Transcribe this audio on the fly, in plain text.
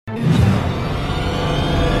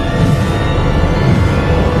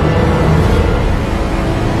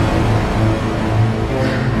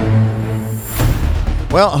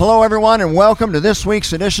Well, hello everyone, and welcome to this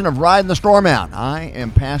week's edition of Riding the Storm Out. I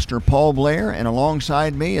am Pastor Paul Blair, and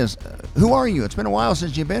alongside me is, who are you? It's been a while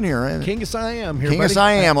since you've been here. Kingus I am here, Kingus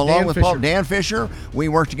I am, along with Paul, Dan Fisher. We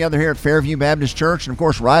work together here at Fairview Baptist Church, and of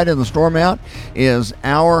course, Riding the Storm Out is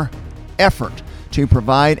our effort to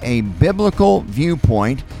provide a biblical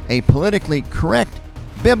viewpoint, a politically incorrect,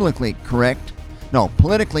 biblically correct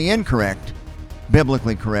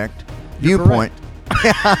viewpoint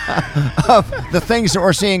of the things that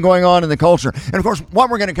we're seeing going on in the culture. And of course, what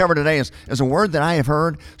we're going to cover today is a word that I have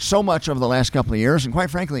heard so much over the last couple of years, and quite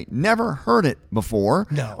frankly, never heard it before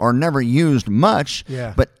or never used much,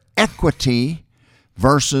 but equity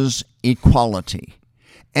versus equality.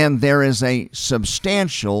 And there is a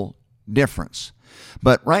substantial difference.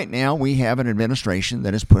 But right now, we have an administration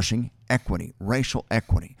that is pushing equity, racial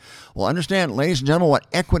equity. Well, understand, ladies and gentlemen, what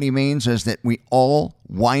equity means is that we all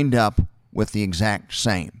wind up with the exact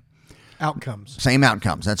same outcomes. Same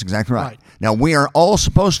outcomes. That's exactly right. Now, we are all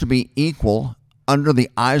supposed to be equal under the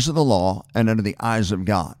eyes of the law and under the eyes of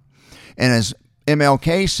God. And as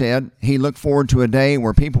MLK said, he looked forward to a day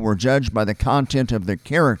where people were judged by the content of their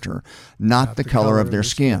character, not the color of their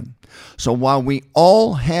skin. So while we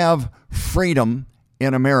all have freedom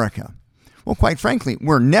in America, well, quite frankly,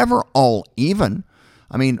 we're never all even.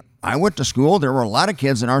 I mean, I went to school. There were a lot of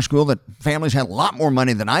kids in our school that families had a lot more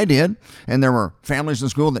money than I did. And there were families in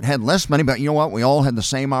school that had less money. But you know what? We all had the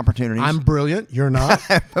same opportunities. I'm brilliant. You're not.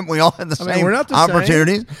 But we all had the same we're not the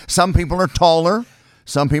opportunities. Same. Some people are taller.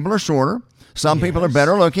 Some people are shorter. Some people are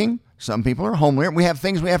better looking. Some people are homelier. We have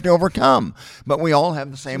things we have to overcome. But we all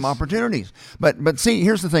have the same opportunities. But see,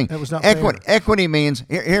 here's the thing. That was not equity. fair. Equity means,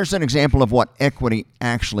 here's an example of what equity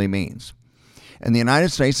actually means. In the United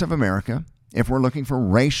States of America, if we're looking for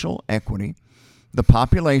racial equity, the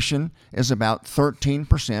population is about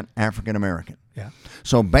 13% African American. Yeah.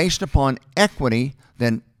 So based upon equity,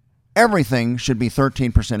 then everything should be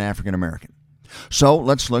 13% African American. So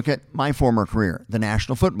let's look at my former career, the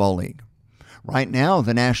National Football League. Right now,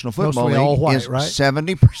 the National Football League is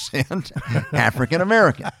 70% African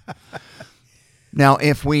American. Now,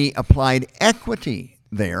 if we applied equity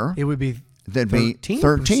there, it would be that'd be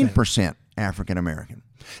 13% African American.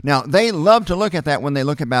 Now, they love to look at that when they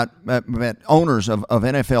look about owners of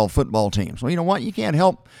NFL football teams. Well, you know what? You can't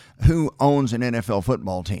help who owns an NFL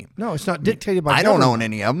football team. No, it's not dictated by I government. don't own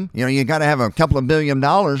any of them. You know, you got to have a couple of $1 billion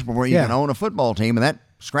before you can own a football team, and that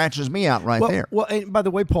scratches me out there. Well, and by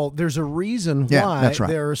the way, Paul, there's a reason why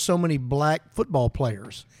there are so many black football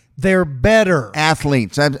players. They're better.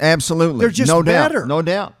 Athletes, absolutely. They're just better. No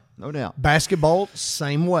doubt. Basketball,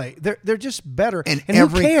 same way. They're just better. And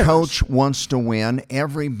every coach wants to win.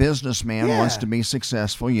 Every businessman wants to be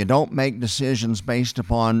successful. You don't make decisions based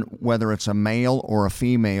upon whether it's a male or a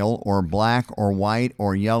female or black or white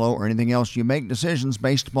or yellow or anything else. You make decisions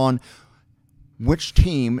based upon which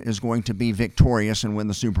team is going to be victorious and win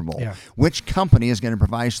the Super Bowl. Yeah. Which company is going to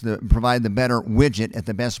provide the better widget at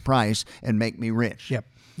the best price and make me rich. Yep.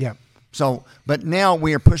 So, but now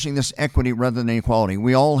we are pushing this equity rather than equality.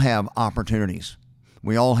 We all have opportunities.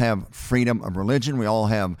 We all have freedom of religion. We all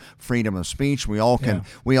have freedom of speech. We all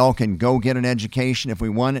can go get an education if we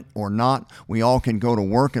want it or not. We all can go to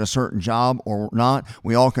work at a certain job or not.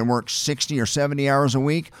 We all can work 60 or 70 hours a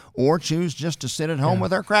week or choose just to sit at home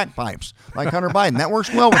with our crack pipes like Hunter Biden. That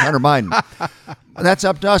works well with Hunter Biden. That's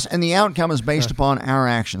up to us, and the outcome is based upon our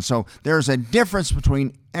actions. So there's a difference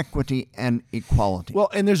between equity and equality. Well,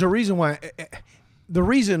 and there's a reason why. The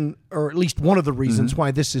reason, or at least one of the reasons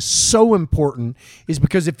why this is so important is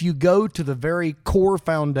because if you go to the very core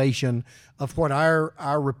foundation of what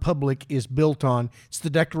our republic is built on, it's the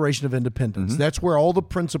Declaration of Independence. That's where all the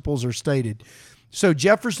principles are stated. So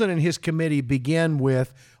Jefferson and his committee began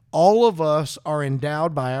with, all of us are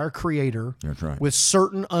endowed by our Creator with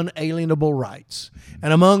certain unalienable rights.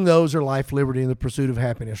 And among those are life, liberty, and the pursuit of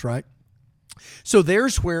happiness, right? So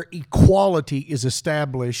there's where equality is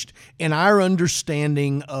established in our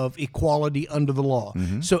understanding of equality under the law.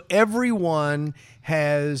 So everyone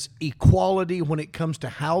has equality when it comes to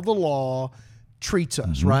how the law treats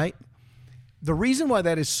us, right? The reason why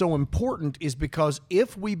that is so important is because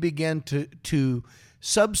if we begin to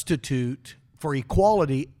substitute for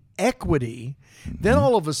equality equity, then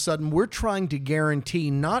all of a sudden we're trying to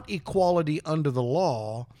guarantee not equality under the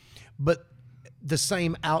law, but the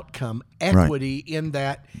same outcome, equity, in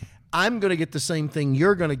that I'm going to get the same thing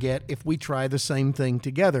you're going to get if we try the same thing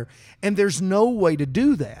together. And there's no way to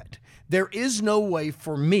do that. There is no way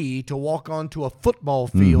for me to walk onto a football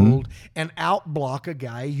field and outblock a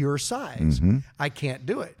guy your size. I can't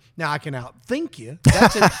do it. Now I can outthink you.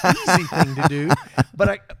 That's an easy thing to do, but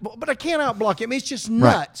I can't outblock him. It's just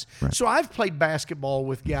nuts. Right. So I've played basketball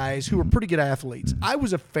with guys who are pretty good athletes. I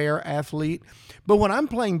was a fair athlete, but when I'm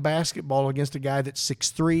playing basketball against a guy that's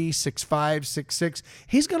 6'3", 6'5", 6'6",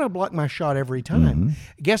 he's going to block my shot every time.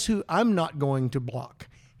 Guess who I'm not going to block?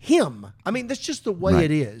 Him. I mean, that's just the way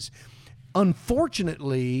it is.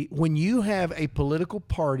 Unfortunately, when you have a political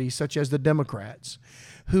party such as the Democrats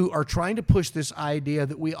who are trying to push this idea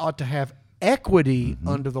that we ought to have equity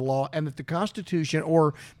under the law and that the Constitution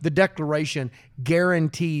or the Declaration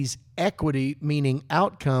guarantees equity, meaning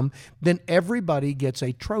outcome, then everybody gets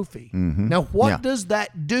a trophy. Now, what does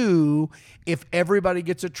that do if everybody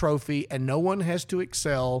gets a trophy and no one has to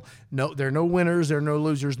excel? No, there are no winners, there are no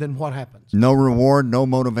losers. Then what happens? No reward, no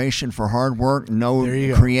motivation for hard work, no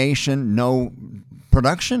creation, no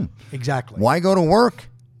production. Exactly. Why go to work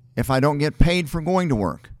if I don't get paid for going to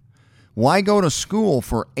work? Why go to school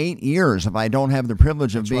for 8 years if I don't have the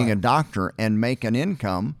privilege of being a doctor and make an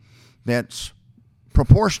income that's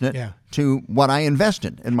proportionate to what I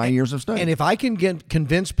invested in my years of study? And if I can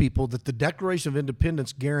convince people that the Declaration of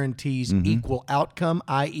Independence guarantees equal outcome,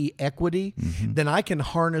 i.e. equity, then I can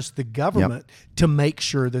harness the government to make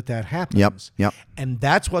sure that happens. And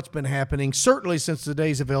that's what's been happening certainly since the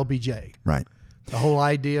days of LBJ. Right. The whole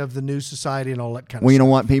idea of the new society and all that kind of stuff. Well, you know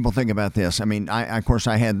what? People think about this. I mean, of course,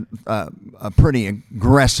 I had a pretty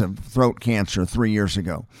aggressive throat cancer 3 years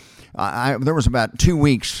ago. There was about 2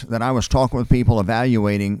 weeks that I was talking with people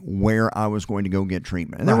evaluating where I was going to go get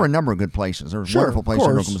treatment. And there were a number of good places. There was wonderful places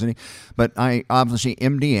in Oklahoma City. But obviously,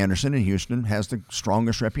 MD Anderson in Houston has the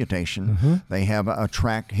strongest reputation. They have a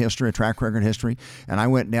track record history. And I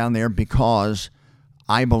went down there because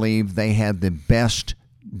I believe they had the best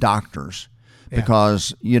doctors.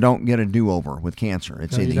 Because you don't get a do-over with cancer.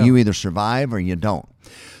 It's you either survive or you don't.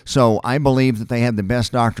 So I believe that they had the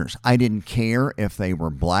best doctors. I didn't care if they were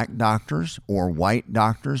black doctors or white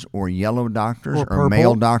doctors or yellow doctors or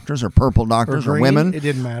male doctors or purple doctors or women. It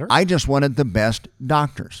didn't matter. I just wanted the best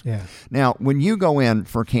doctors. Yeah. Now, when you go in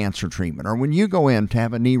for cancer treatment or when you go in to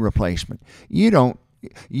have a knee replacement,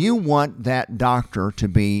 you want that doctor to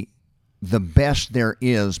be the best there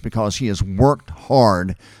is because he has worked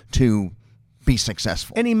hard to be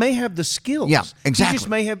successful. And he may have the skills. Yeah, exactly. He just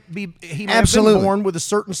may have been born with a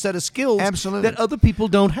certain set of skills that other people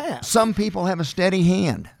don't have. Some people have a steady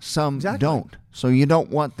hand. Some don't. So you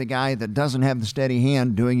don't want the guy that doesn't have the steady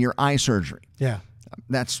hand doing your eye surgery. Yeah.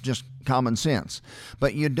 That's just common sense.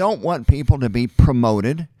 But you don't want people to be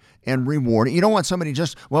promoted and rewarded. You don't want somebody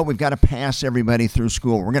we've got to pass everybody through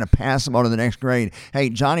school. We're going to pass them on to the next grade.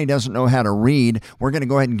 Hey, Johnny doesn't know how to read. We're going to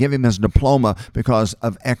go ahead and give him his diploma because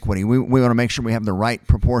of equity. We want to make sure we have the right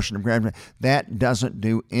proportion of graduates. That doesn't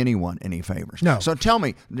do anyone any favors. No. So tell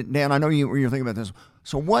me, Dan, I know you're thinking about this.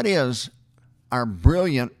 So what is our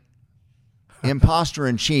brilliant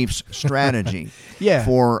imposter-in-chief's strategy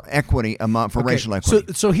for equity for racial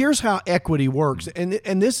equity? So here's how equity works,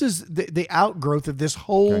 and this is the outgrowth of this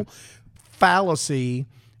whole fallacy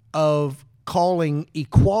of calling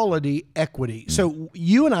equality equity. So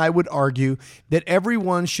you and I would argue that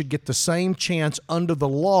everyone should get the same chance under the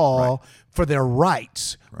law for their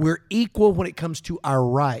rights. We're equal when it comes to our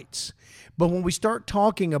rights. But when we start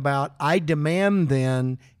talking about, I demand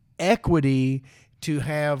then equity to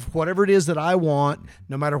have whatever it is that I want,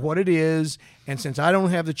 no matter what it is, and since I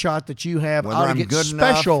don't have the shot that you have, whether I'll I'm get good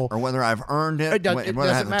special, enough or whether I've earned it, whether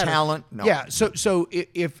I have the talent. No. Yeah. So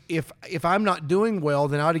if I'm not doing well,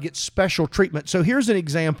 then I ought to get special treatment. So here's an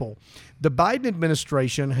example: the Biden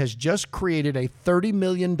administration has just created a $30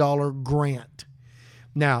 million grant.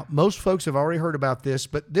 Now, most folks have already heard about this,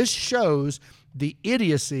 but this shows the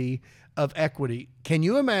idiocy of equity. Can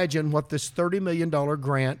you imagine what this $30 million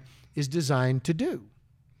grant is designed to do?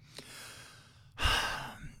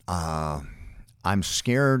 I'm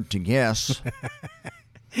scared to guess.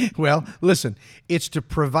 Well, listen, it's to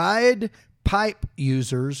provide pipe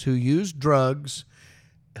users who use drugs,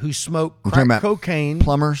 who smoke crack cocaine.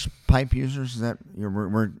 Plumbers, pipe users, is that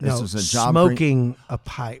this is a job? Smoking a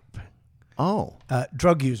pipe. Oh.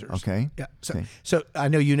 Drug users. Okay. Yeah. So I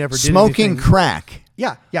know you never did smoking anything. Crack.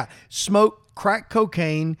 Yeah. Smoke crack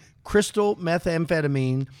cocaine, crystal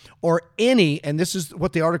methamphetamine, or any, and this is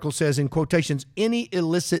what the article says in quotations, any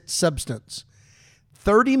illicit substance.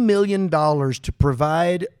 $30 million to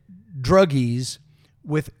provide druggies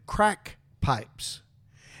with crack pipes.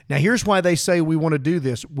 Now, here's why they say we want to do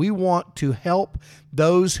this. We want to help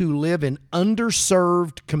those who live in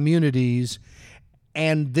underserved communities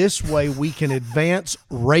and this way we can advance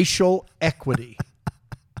racial equity.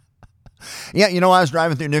 Yeah, I was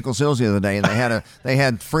driving through Nichols Hills the other day, and they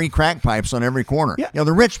had free crack pipes on every corner. Yeah.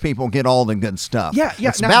 The rich people get all the good stuff. Yeah.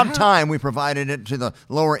 It's about time we provided it to the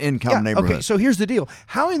lower income neighborhoods. Okay, so here's the deal.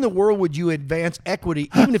 How in the world would you advance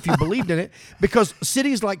equity, even if you believed in it? Because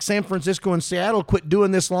cities like San Francisco and Seattle quit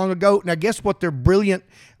doing this long ago. Now, guess what their brilliant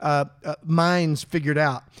minds figured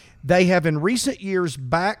out? They have in recent years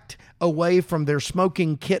backed away from their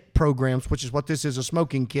smoking kit programs, which is what this is, a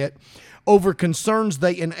smoking kit, over concerns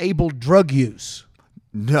they enable drug use.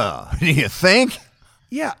 Duh. Do you think?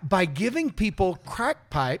 Yeah, by giving people crack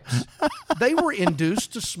pipes, they were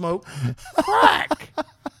induced to smoke crack.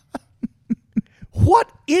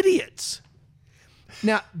 What idiots.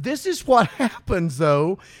 Now, this is what happens,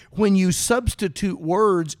 though, when you substitute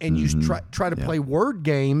words and you try to play word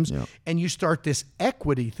games and you start this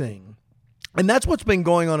equity thing. And that's what's been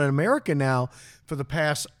going on in America now for the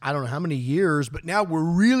past, I don't know how many years, but now we're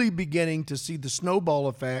really beginning to see the snowball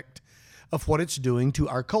effect of what it's doing to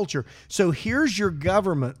our culture. So here's your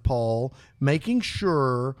government, Paul, making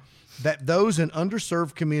sure that those in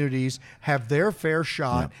underserved communities have their fair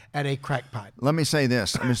shot at a crack pipe. Let me say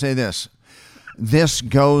this. This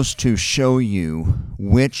goes to show you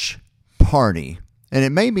which party, and it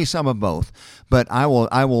may be some of both, but I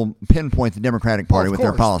will pinpoint the Democratic Party with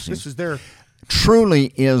their policies. This is their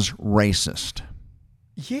truly is racist.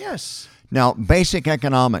 Yes. Now, basic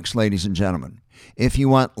economics, ladies and gentlemen. If you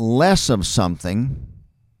want less of something,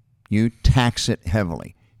 you tax it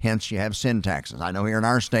heavily. Hence, you have sin taxes. I know here in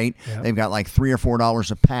our state, they've got like $3 or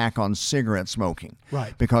 $4 a pack on cigarette smoking.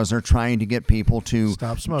 Right. Because they're trying to get people to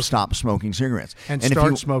stop smoking cigarettes. And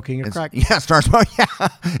start smoking a crack. Yeah, start smoking. Yeah.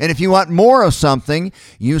 And if you want more of something,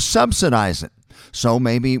 you subsidize it. So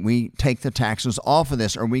maybe we take the taxes off of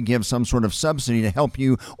this, or we give some sort of subsidy to help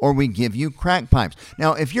you, or we give you crack pipes.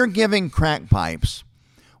 Now, if you're giving crack pipes,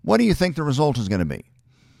 what do you think the result is going to be?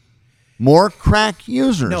 More crack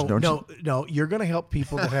users, don't you? No. You're going to help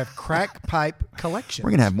people that have crack pipe collections.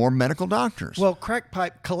 We're going to have more medical doctors. Well, crack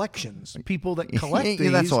pipe collections, people that collect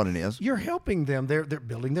these. That's what it is. You're helping them. They're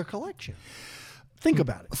building their collection. Think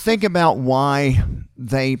about it. Think about why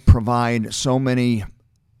they provide so many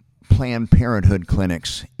Planned Parenthood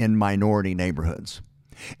clinics in minority neighborhoods.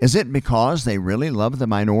 Is it because they really love the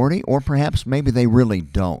minority, or perhaps maybe they really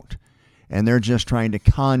don't? And they're just trying to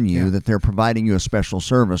con you that they're providing you a special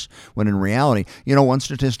service, when in reality, one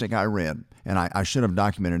statistic I read, and I should have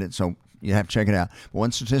documented it, so you have to check it out. But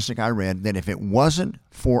one statistic I read, that if it wasn't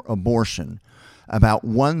for abortion, about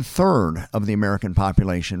 1/3 of the American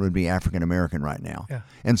population would be African American right now. Yeah.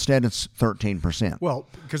 Instead, it's 13%. Well,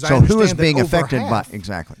 because so who is being affected by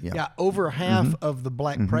exactly? Yeah, over half of the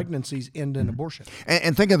black pregnancies end in abortion.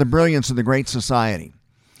 And think of the brilliance of the Great Society.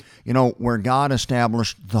 Where God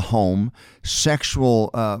established the home,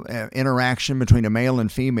 sexual interaction between a male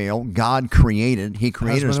and female, God created. He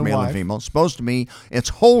created us male and female. It's supposed to be, it's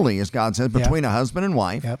holy, as God says, between a husband and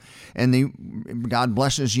wife. Yep. And God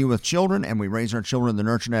blesses you with children, and we raise our children in the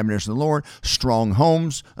nurture and admonition of the Lord. Strong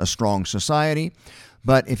homes, a strong society.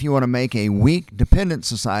 But if you want to make a weak, dependent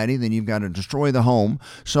society, then you've got to destroy the home.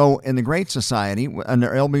 So in the Great Society, under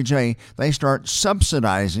LBJ, they start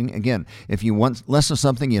subsidizing. Again, if you want less of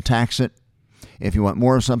something, you tax it. If you want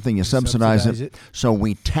more of something, you subsidize it. So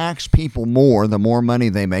we tax people more. The more money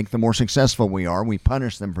they make, the more successful we are. We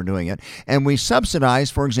punish them for doing it. And we subsidize,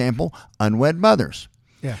 for example, unwed mothers.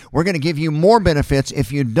 Yeah. We're going to give you more benefits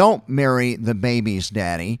if you don't marry the baby's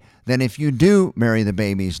daddy than if you do marry the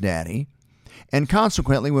baby's daddy. And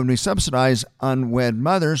consequently, when we subsidize unwed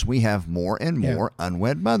mothers, we have more and more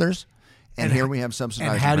unwed mothers. And here we have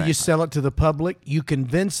subsidized. And how do you sell it to the public? You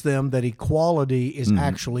convince them that equality is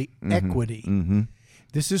actually equity. Mm-hmm.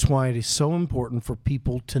 This is why it is so important for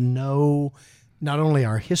people to know not only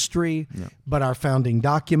our history, but our founding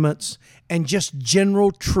documents, and just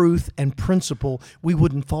general truth and principle. We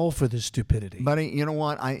wouldn't fall for this stupidity. Buddy, you know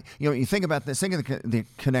what? You think about this. Think of the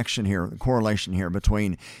connection here, the correlation here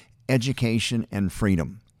between education and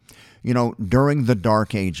freedom. During the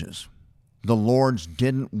Dark Ages, the Lords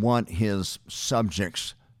didn't want his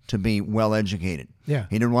subjects to be well educated. Yeah.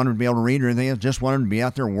 He didn't want them to be able to read or anything else, just wanted them to be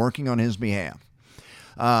out there working on his behalf.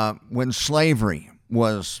 When slavery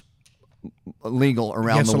was legal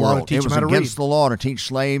around the world, it was against the law to teach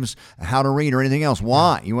slaves how to read or anything else.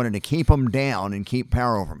 Why? You wanted to keep them down and keep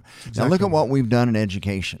power over them. Now look at what we've done in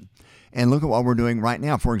education. And look at what we're doing right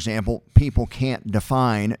now. For example, people can't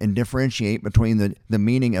define and differentiate between the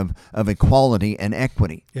meaning of equality and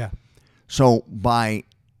equity. Yeah. So by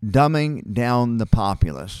dumbing down the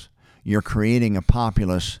populace, you're creating a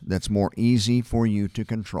populace that's more easy for you to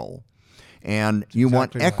control. And you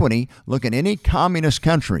want equity. Look at any communist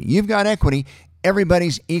country. You've got equity.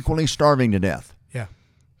 Everybody's equally starving to death. Yeah.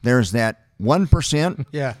 There's that 1%.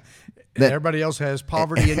 Yeah. And everybody else has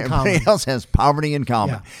poverty in common. Everybody else has poverty in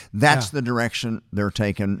common. Yeah. That's the direction they're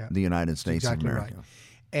taking the United States exactly of America.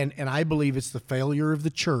 Right. And I believe it's the failure of the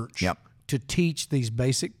church to teach these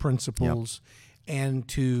basic principles and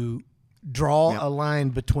to draw a line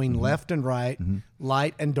between left and right,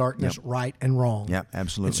 light and darkness, right and wrong. Yep,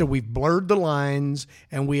 absolutely. And so we've blurred the lines,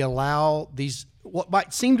 and we allow these, what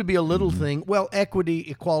might seem to be a little thing, well, equity,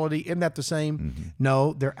 equality, isn't that the same?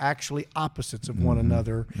 No, they're actually opposites of one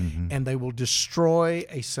another, and they will destroy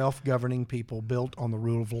a self-governing people built on the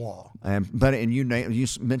rule of law. But you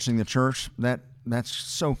mentioning the church, that's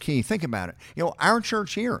so key. Think about it. You know, our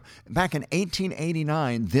church here, back in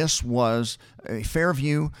 1889, this was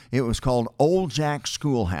Fairview. It was called Old Jack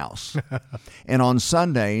Schoolhouse. And on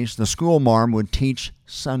Sundays, the school marm would teach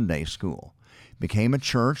Sunday school. Became a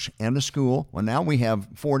church and a school. Well, now we have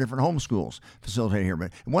 4 different homeschools facilitated here. But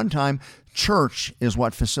at one time, church is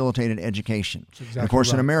what facilitated education. Exactly, of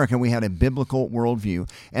course, in America, we had a biblical worldview.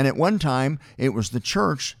 And at one time, it was the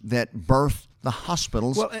church that birthed the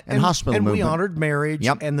hospitals and hospital movement. And we honored marriage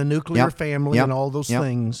and the nuclear family and all those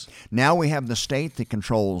things. Now we have the state that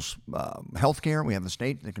controls healthcare. We have the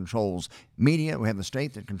state that controls media. We have the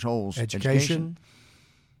state that controls education.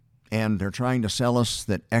 And they're trying to sell us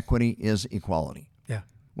that equity is equality. Yeah.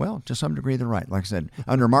 Well, to some degree, they're right. Like I said,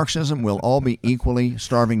 under Marxism, we'll all be equally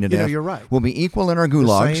starving to death. You're right. We'll be equal in our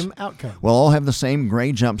gulags. The same outcome. We'll all have the same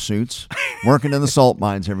gray jumpsuits, working in the salt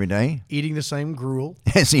mines every day. Eating the same gruel.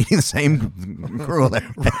 Yes, eating the same gruel.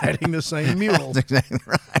 Riding the same mule. That's exactly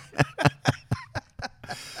right.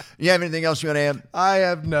 You have anything else you want to add? I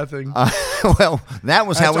have nothing. Well, that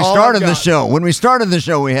was how we started the show. When we started the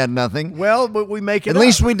show, we had nothing. Well, but we make it At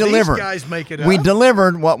least we delivered. These guys make it up. We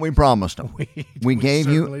delivered what we promised them. We gave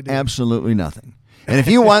you absolutely nothing. And if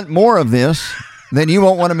you want more of this, then you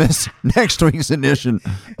won't want to miss next week's edition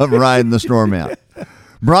of Riding the Storm Out.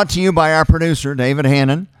 Brought to you by our producer, David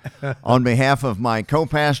Hannon, on behalf of my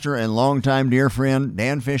co-pastor and longtime dear friend,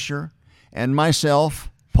 Dan Fisher, and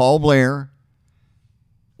myself, Paul Blair.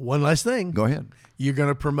 One last thing. Go ahead. You're going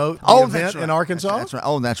to promote the event in Arkansas? That's right.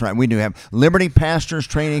 Oh, that's right. We do have Liberty Pastors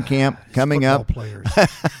Training Camp coming up. Players.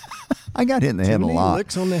 I got hit in the head a lot.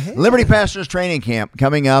 Licks on the head. Liberty Pastors Training Camp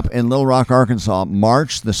coming up in Little Rock, Arkansas,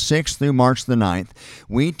 March the 6th through March the 9th.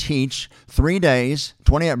 We teach 3 days,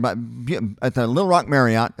 at the Little Rock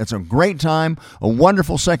Marriott. It's a great time, a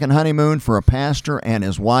wonderful second honeymoon for a pastor and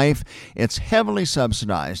his wife. It's heavily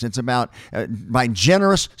subsidized. It's about by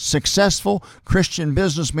generous, successful Christian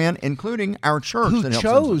businessmen, inclung our church who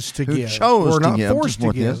chose to give. We're not forced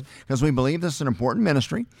to give. Because we believe this is an important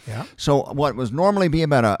ministry. Yeah. So what was normally be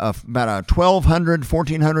about a $1,200,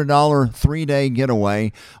 $1,400 3-day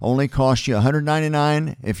getaway only costs you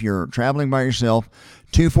 $199 if you're traveling by yourself,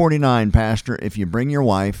 $249, Pastor, if you bring your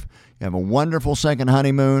wife. You have a wonderful second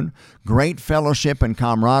honeymoon, great fellowship and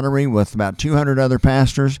camaraderie with about 200 other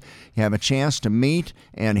pastors. You have a chance to meet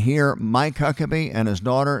and hear Mike Huckabee and his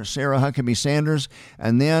daughter, Sarah Huckabee Sanders.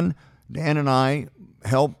 And then Dan and I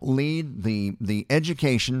help lead the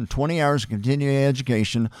education, 20 hours of continuing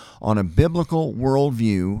education on a biblical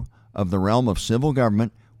worldview of the realm of civil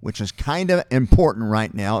government, which is kind of important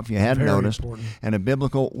right now, if you hadn't noticed, and a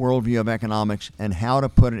biblical worldview of economics and how to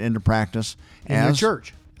put it into practice as your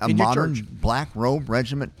church. A modern black robe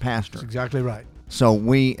regiment pastor. That's exactly right. So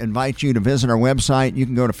we invite you to visit our website. You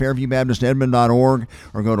can go to fairviewbaptistedmond.org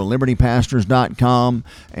or go to libertypastors.com,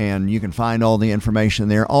 and you can find all the information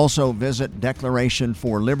there. Also visit Declaration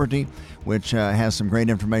for Liberty, which has some great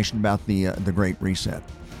information about the Great Reset.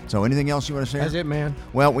 So anything else you want to say? That's it, man.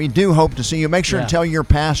 Well, we do hope to see you. Make sure to tell your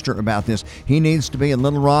pastor about this. He needs to be in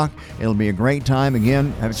Little Rock. It'll be a great time.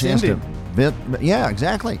 Again, have a chance to yeah,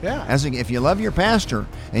 exactly. Yeah. If you love your pastor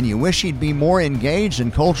and you wish he'd be more engaged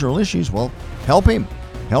in cultural issues, well, help him.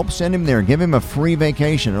 Help send him there. Give him a free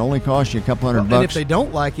vacation. It only costs you a couple $100 bucks. And if they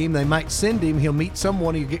don't like him, they might send him. He'll meet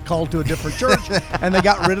someone. He'll get called to a different church, and they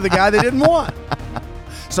got rid of the guy they didn't want.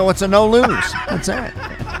 So it's a no-lose. That's it.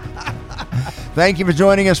 Thank you for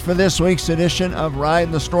joining us for this week's edition of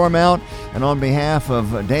Riding the Storm Out. And on behalf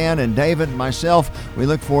of Dan and David and myself, we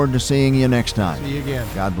look forward to seeing you next time. See you again.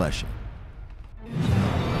 God bless you.